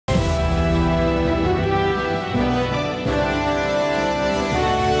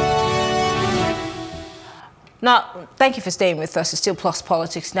Now, thank you for staying with us. It's still Plus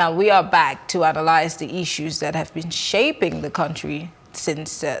Politics. Now, we are back to analyze the issues that have been shaping the country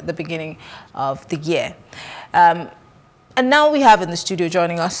since the beginning of the year. And now we have in the studio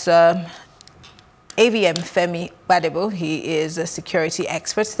joining us AVM Femi Gbadebo. He is a security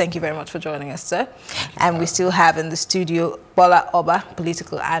expert. Thank you very much for joining us, sir. And we still have in the studio Gbola,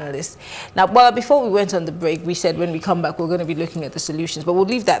 political analyst. Now, Gbola, before we went on the break, we said when we come back, we're going to be looking at the solutions, but we'll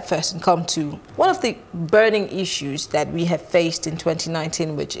leave that first and come to one of the burning issues that we have faced in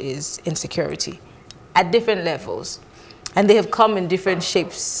 2019, which is insecurity at different levels. And they have come in different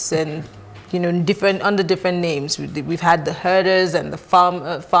shapes and, you know, under different names. We've had the herders and the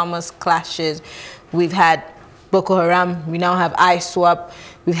farmers clashes. We've had Boko Haram. We now have ISWAP.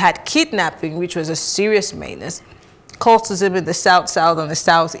 We've had kidnapping, which was a serious menace. Cultism in the south and the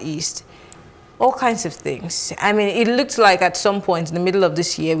southeast. All kinds of things. I mean, it looked like at some point in the middle of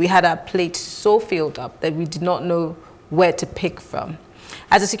this year, we had our plate so filled up that we did not know where to pick from.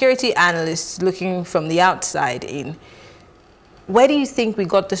 As a security analyst looking from the outside in, where do you think we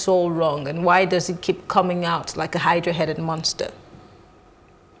got this all wrong, and why does it keep coming out like a hydra-headed monster?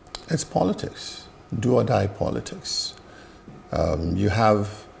 It's politics. Do or die politics. You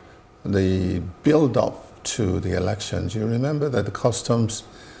have the build-up to the elections. You remember that the customs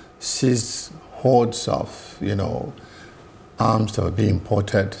seized hordes of, you know, arms that were being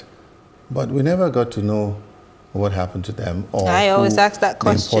imported, but we never got to know what happened to them or I always ask that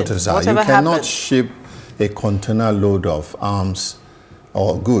question. Importers are. You cannot ship a container load of arms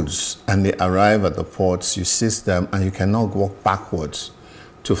or goods and they arrive at the ports, you seize them, and you cannot walk backwards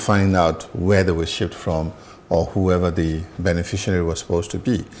to find out where they were shipped from or whoever the beneficiary was supposed to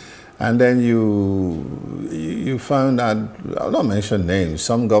be. And then you found out, I'll not mention names,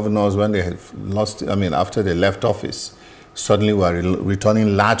 some governors, when they had lost, I mean, after they left office, suddenly were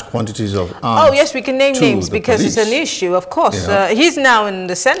returning large quantities of arms. Oh, yes, we can name names because police. It's an issue, of course. You know? He's now in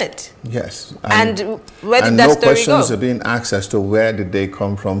the Senate. Yes. And where did that no story questions go? are being asked as to where did they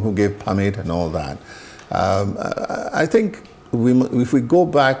come from, who gave permit and all that. I think if we go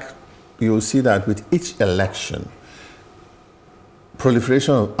back, you'll see that with each election,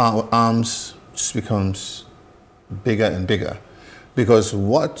 proliferation of arms just becomes bigger and bigger. Because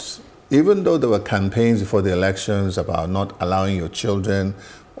even though there were campaigns before the elections about not allowing your children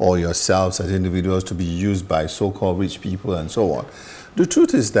or yourselves as individuals to be used by so-called rich people and so on, the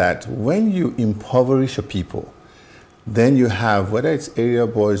truth is that when you impoverish a people, then you have, whether it's area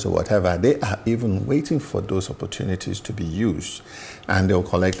boys or whatever, they are even waiting for those opportunities to be used. And they'll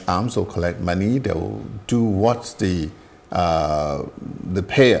collect arms, they'll collect money, they'll do what the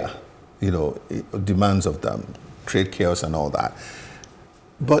payer, you know, demands of them, create chaos and all that.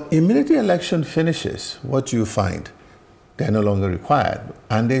 But immediately election finishes, what do you find? They're no longer required.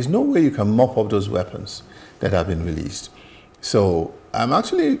 And there's no way you can mop up those weapons that have been released. So I'm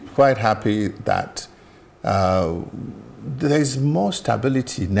actually quite happy that there's more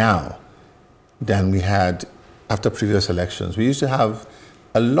stability now than we had after previous elections. We used to have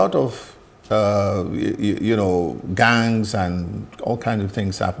a lot of, you know, gangs and all kinds of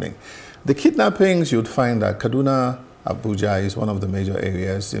things happening. The kidnappings, you'd find that Kaduna, Abuja is one of the major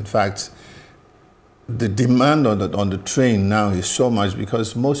areas. In fact, the demand on the train now is so much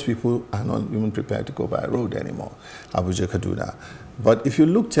because most people are not even prepared to go by road anymore, Abuja, Kaduna. But if you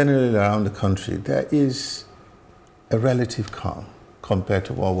look generally around the country, there is a relative calm compared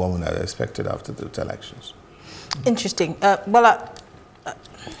to what one would have expected after the elections. Interesting. Well,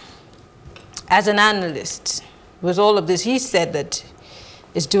 as an analyst, with all of this, he said that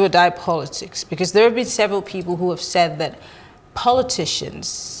it's do or die politics, because there have been several people who have said that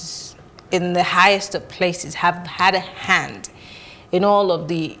politicians in the highest of places have had a hand in all of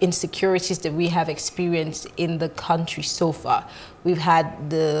the insecurities that we have experienced in the country so far. We've had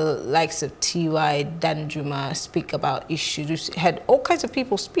the likes of T.Y. Danjuma speak about issues. We've had all kinds of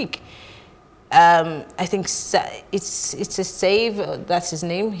people speak. I think it's a save, that's his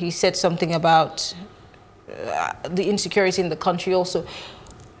name. He said something about the insecurity in the country also.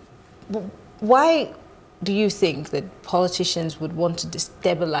 Why do you think that politicians would want to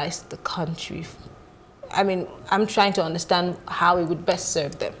destabilize the country? I mean, I'm trying to understand how it would best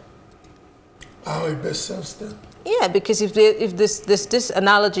serve them. How it best serves them? Yeah, because if this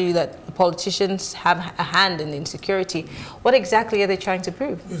analogy that politicians have a hand in insecurity, what exactly are they trying to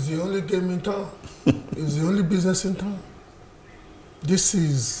prove? It's the only game in town. It's the only business in town. This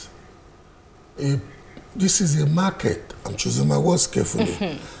is a market. I'm choosing my words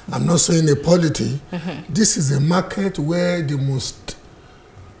carefully. I'm not saying a polity. This is a market where the most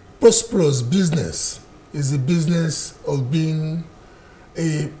prosperous business is the business of being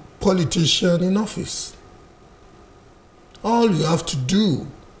a politician in office. All you have to do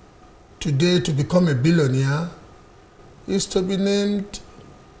today to become a billionaire is to be named,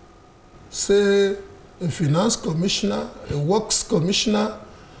 say, a finance commissioner, a works commissioner,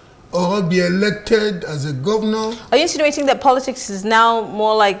 or be elected as a governor. Are you insinuating that politics is now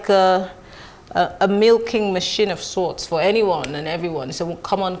more like a milking machine of sorts for anyone and everyone? So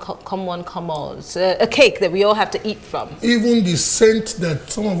come on, come on, come on. It's a cake that we all have to eat from. Even the saint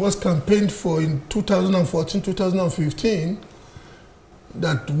that some of us campaigned for in 2014, 2015,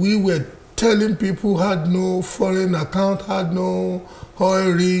 that we were telling people had no foreign account, had no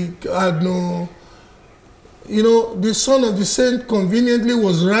oil rig, had no... You know, the son of the saint conveniently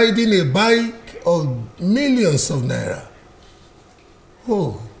was riding a bike of millions of naira.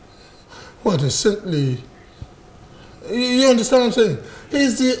 Oh, what a saintly... You understand what I'm saying?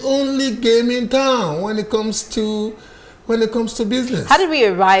 He's the only game in town when it comes to business. How did we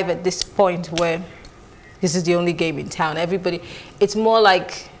arrive at this point where this is the only game in town? Everybody, it's more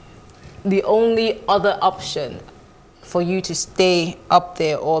like the only other option for you to stay up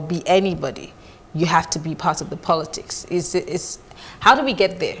there or be anybody. You have to be part of the politics. How do we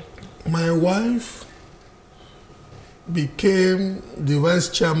get there? My wife became the vice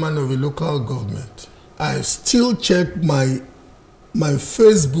chairman of a local government. I still check my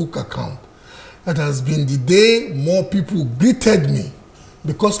Facebook account. That has been the day more people greeted me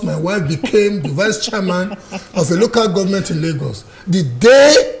because my wife became the vice chairman of a local government in Lagos. The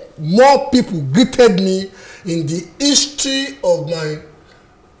day more people greeted me in the history of my...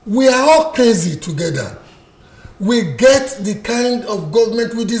 We are all crazy together. We get the kind of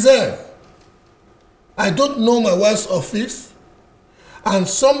government we deserve. I don't know my wife's office, and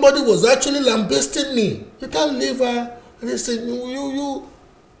somebody was actually lambasting me. You can't leave her. They say, you.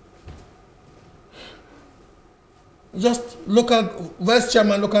 Just local, vice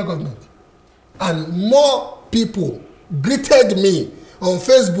chairman, local government. And more people greeted me on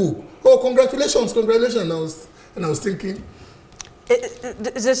Facebook. Oh, congratulations, congratulations. And I was thinking,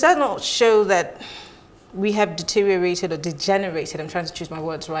 does that not show that we have deteriorated or degenerated, I'm trying to choose my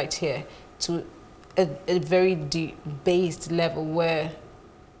words right here, to a very debased level where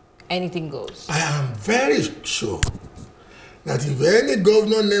anything goes? I am very sure that if any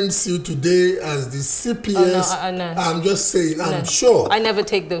governor names you today as the CPS, oh, no, I'm just saying, I'm sure. I never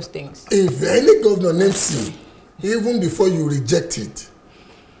take those things. If any governor names you, even before you reject it,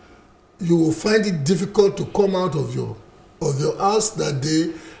 you will find it difficult to come out of your house that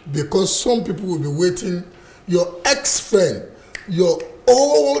day, because some people will be waiting. Your ex-friend, your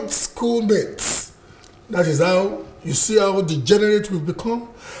old schoolmates. That is how you see how degenerate we've become.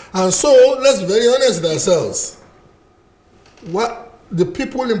 And so, let's be very honest with ourselves. What the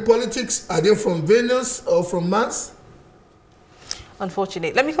people in politics, are they from Venus or from Mars?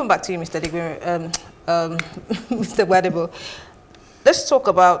 Unfortunately. Let me come back to you, Mr. Mr. Gbadebo. Let's talk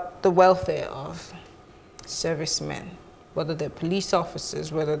about the welfare of servicemen, whether they're police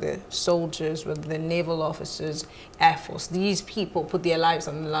officers, whether they're soldiers, whether they're naval officers, Air Force. These people put their lives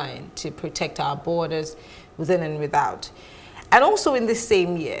on the line to protect our borders within and without. And also in this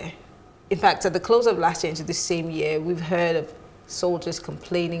same year, in fact, at the close of last year into this same year, we've heard of soldiers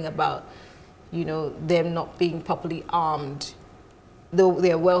complaining about, you know, them not being properly armed.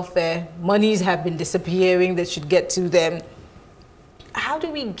 Their welfare monies have been disappearing that should get to them. How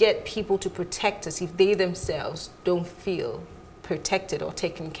do we get people to protect us if they themselves don't feel protected or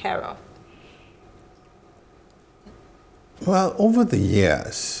taken care of? Well, over the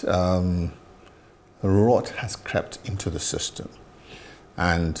years, rot has crept into the system.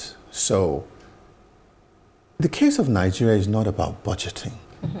 And so the case of Nigeria is not about budgeting.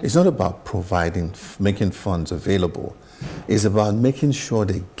 Mm-hmm. It's not about providing, making funds available. It's about making sure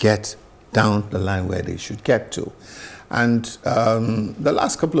they get down the line where they should get to. And the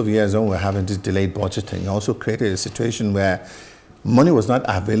last couple of years when we're having this delayed budgeting also created a situation where money was not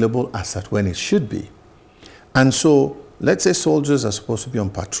available as at when it should be. And so let's say soldiers are supposed to be on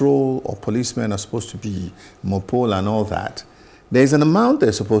patrol or policemen are supposed to be mopol and all that. There's an amount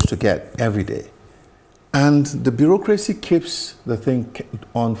they're supposed to get every day. And the bureaucracy keeps the thing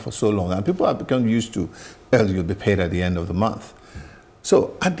on for so long. And people have become used to, well, you'll be paid at the end of the month.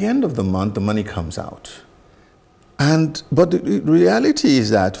 So at the end of the month, the money comes out. But the reality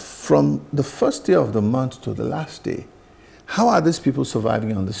is that from the first day of the month to the last day, how are these people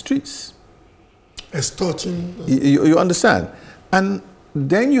surviving on the streets? Extorting. You understand? And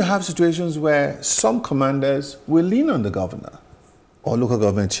then you have situations where some commanders will lean on the governor or local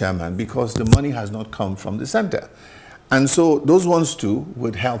government chairman because the money has not come from the center. And so those ones too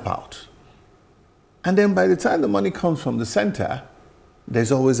would help out. And then by the time the money comes from the center,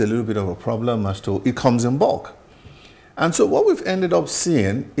 there's always a little bit of a problem as to it comes in bulk. And so what we've ended up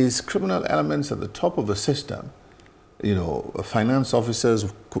seeing is criminal elements at the top of the system, you know, finance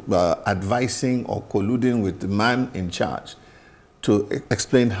officers advising or colluding with the man in charge to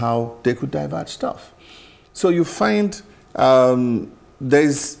explain how they could divert stuff. So you find and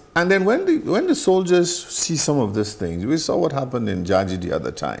then when the soldiers see some of these things, we saw what happened in Jaji the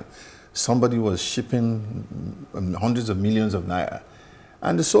other time. Somebody was shipping hundreds of millions of naira.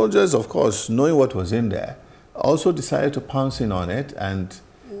 And the soldiers, of course, knowing what was in there, also decided to pounce in on it and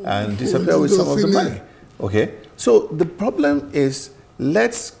disappear with some of the money. Okay? So the problem is,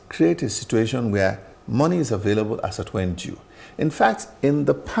 let's create a situation where money is available as at when due. In fact, in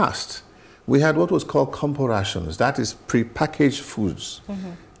the past, we had what was called compo rations, that is pre-packaged foods,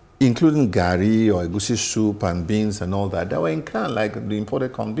 including gari or egusi soup and beans and all that. They were in can, like the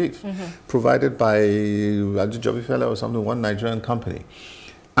imported corned beef, provided by Ajijobifele or something, one Nigerian company.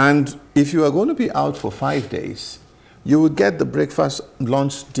 And if you are going to be out for 5 days, you would get the breakfast,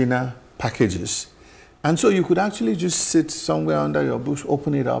 lunch, dinner packages. And so you could actually just sit somewhere under your bush,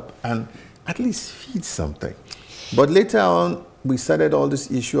 open it up, and at least feed something. But later on, we started all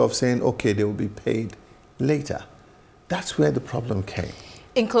this issue of saying, okay, they will be paid later. That's where the problem came.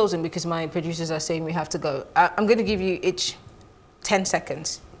 In closing, because my producers are saying we have to go, I'm going to give you each 10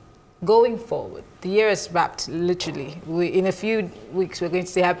 seconds. Going forward, the year is wrapped, literally. In a few weeks, we're going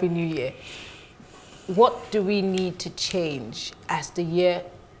to say Happy New Year. What do we need to change as the year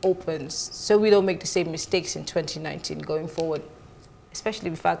opens so we don't make the same mistakes in 2019 going forward?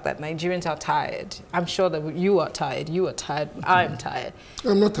 Especially the fact that Nigerians are tired. I'm sure that you are tired. You are tired. I'm tired.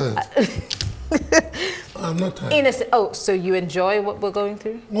 I'm not tired. I'm not tired. Oh, so you enjoy what we're going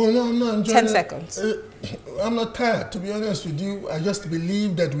through? Well, no, I'm not enjoying 10 seconds. I'm not tired. To be honest with you, I just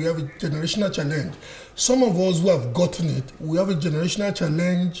believe that we have a generational challenge. Some of us who have gotten it, we have a generational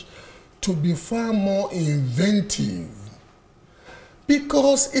challenge to be far more inventive.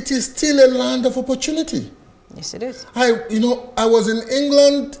 Because it is still a land of opportunity. Yes, it is. I was in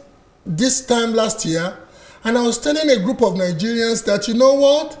England this time last year, and I was telling a group of Nigerians that, you know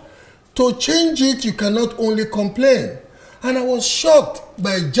what? To change it, you cannot only complain. And I was shocked.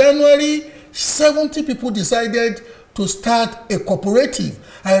 By January, 70 people decided to start a cooperative.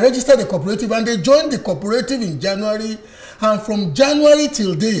 I registered a cooperative, and they joined the cooperative in January. And from January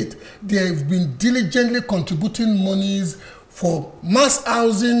till date, they have been diligently contributing monies for mass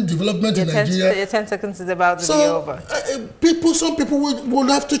housing development in Nigeria. Your 10 seconds is about to be over. Some people will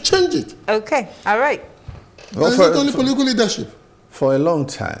have to change it. Okay, all right. Well, it's not only political leadership. For a long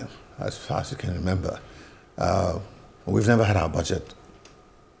time, as far as you can remember, we've never had our budget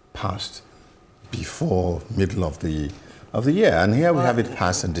passed before middle of the year. And here we have it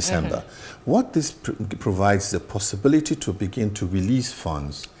passed in December. What this provides is a possibility to begin to release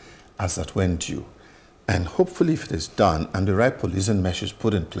funds as at when due. And hopefully, if it is done and the right policing measures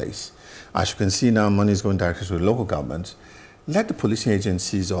put in place, as you can see now, money is going directly to the local governments. Let the policing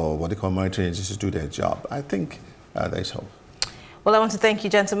agencies or what they call monitoring agencies do their job. I think there is hope. Well, I want to thank you,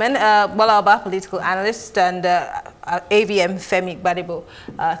 gentlemen. Gbola, political analyst, and AVM Femi Gbadebo.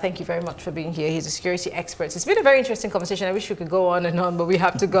 Thank you very much for being here. He's a security expert. It's been a very interesting conversation. I wish we could go on and on, but we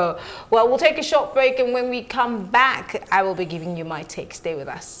have to go. Well, we'll take a short break, and when we come back, I will be giving you my take. Stay with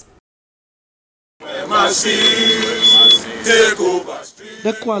us.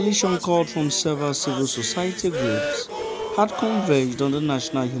 The coalition, called from several civil society groups, had converged on the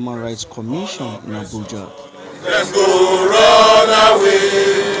National Human Rights Commission in Abuja. Let's go run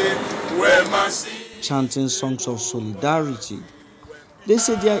away, chanting songs of solidarity. They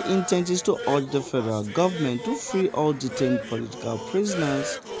say their intent is to urge the federal government to free all detained political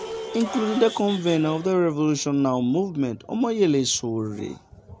prisoners, including the convener of the Revolution Now movement, Omoyele Sowore.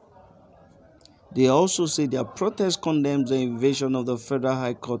 They also say their protest condemns the invasion of the Federal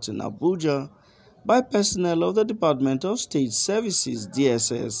High Court in Abuja by personnel of the Department of State Services,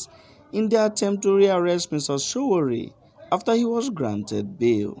 DSS, in their attempt to rearrest Mr. Sowore after he was granted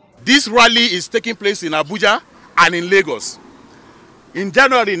bail. This rally is taking place in Abuja and in Lagos. In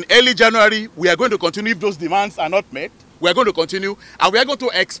January, in early January, we are going to continue if those demands are not met. We are going to continue, and we are going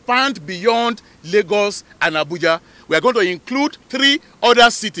to expand beyond Lagos and Abuja. We are going to include 3 other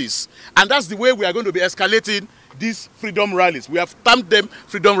cities, and that's the way we are going to be escalating these freedom rallies. We have termed them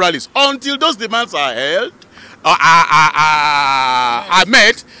freedom rallies until those demands are held, are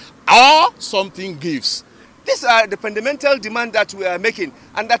met, or something gives. These are the fundamental demands that we are making,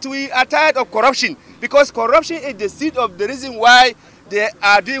 and that we are tired of corruption, because corruption is the seed of the reason why they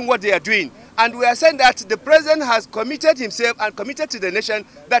are doing what they are doing. And we are saying that the president has committed himself and committed to the nation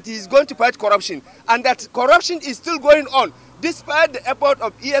that he is going to fight corruption, and that corruption is still going on. Despite the effort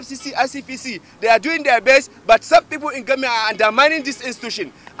of EFCC, ICPC, they are doing their best, but some people in government are undermining this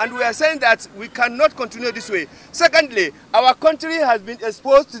institution. And we are saying that we cannot continue this way. Secondly, our country has been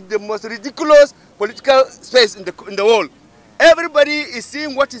exposed to the most ridiculous political space in the world. Everybody is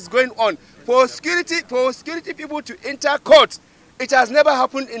seeing what is going on. For security people to enter court, it has never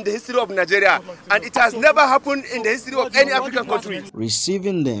happened in the history of Nigeria, and it has never happened in the history of any African country.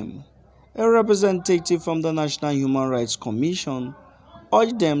 Receiving them, a representative from the National Human Rights Commission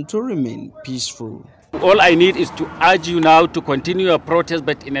urged them to remain peaceful. All I need is to urge you now to continue your protest,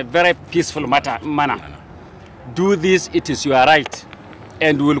 but in a very peaceful manner. Do this, it is your right,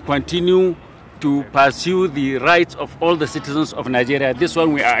 and we will continue to pursue the rights of all the citizens of Nigeria. This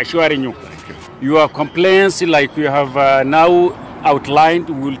one we are assuring you. Your complaints, like we have now outlined,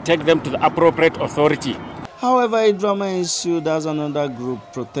 we will take them to the appropriate authority. However, a drama ensued as another group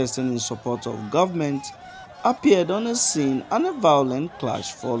protesting in support of government appeared on the scene and a violent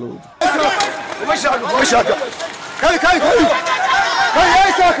clash followed.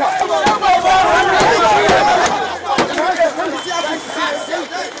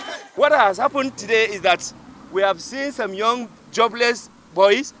 What has happened today is that we have seen some young jobless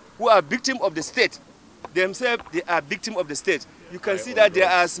boys who are victims of the state. Themselves, they are victims of the state. You can see that they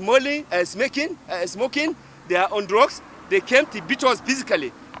are smoking, they are on drugs. They came to beat us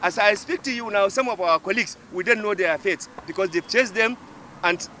physically. As I speak to you now, some of our colleagues, we don't know their fate because they've chased them,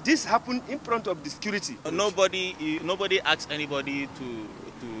 and this happened in front of the security. Nobody asks anybody to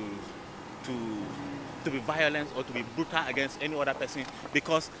be violent or to be brutal against any other person,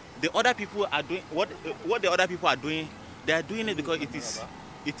 because the other people are doing what the other people are doing. They are doing it because it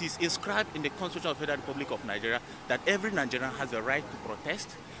is inscribed in the Constitution of the Federal Republic of Nigeria that every Nigerian has the right to protest,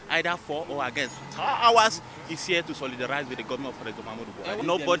 either for or against. Ours is here to solidarize with the government of President Muhammadu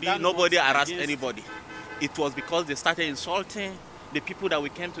Buhari. Nobody harassed anybody. It was because they started insulting the people that we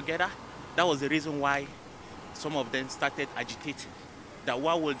came together. That was the reason why some of them started agitating. That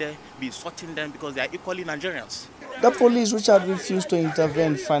why will they be insulting them, because they are equally Nigerians. The police, which had refused to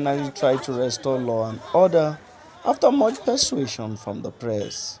intervene, finally tried to restore law and order after much persuasion from the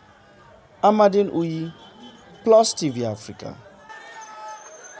press. Amadine Uyi, Plus TV Africa.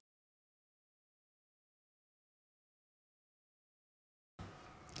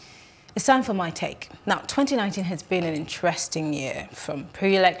 It's time for my take. Now, 2019 has been an interesting year, from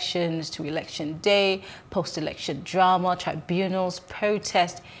pre-elections to election day, post-election drama, tribunals,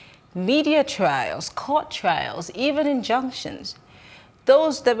 protests, media trials, court trials, even injunctions.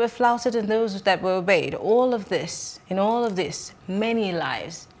 Those that were flouted and those that were obeyed, in all of this, many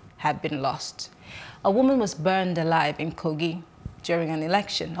lives have been lost. A woman was burned alive in Kogi during an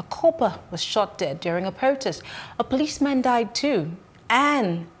election. A copper was shot dead during a protest. A policeman died too.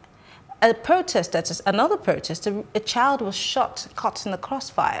 And a protest, another protest, a child was shot, caught in the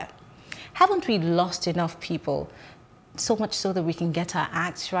crossfire. Haven't we lost enough people, so much so that we can get our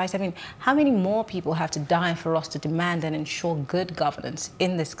acts right? I mean, how many more people have to die for us to demand and ensure good governance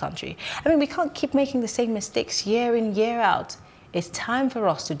in this country? I mean, we can't keep making the same mistakes year in, year out. It's time for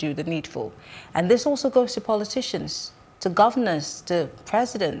us to do the needful. And this also goes to politicians, to governors, to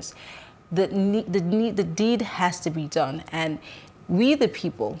presidents. The deed has to be done, and we, the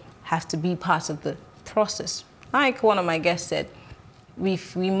people, have to be part of the process. Like one of my guests said, we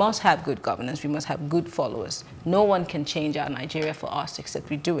must have good governance, we must have good followers. No one can change our Nigeria for us except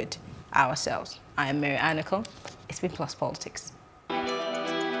we do it ourselves. I am Maryann. It's been Plus Politics.